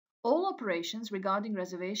operations regarding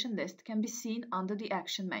reservation list can be seen under the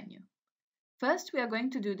Action menu. First, we are going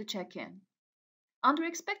to do the check-in. Under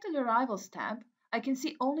Expected Arrivals tab, I can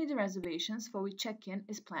see only the reservations for which check-in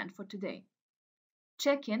is planned for today.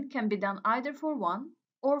 Check-in can be done either for one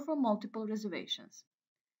or for multiple reservations.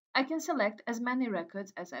 I can select as many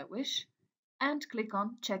records as I wish and click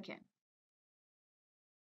on Check-in.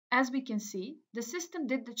 As we can see, the system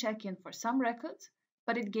did the check-in for some records,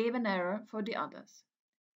 but it gave an error for the others.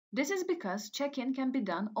 This is because check-in can be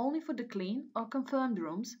done only for the clean or confirmed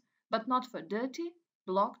rooms, but not for dirty,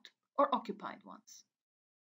 blocked, or occupied ones.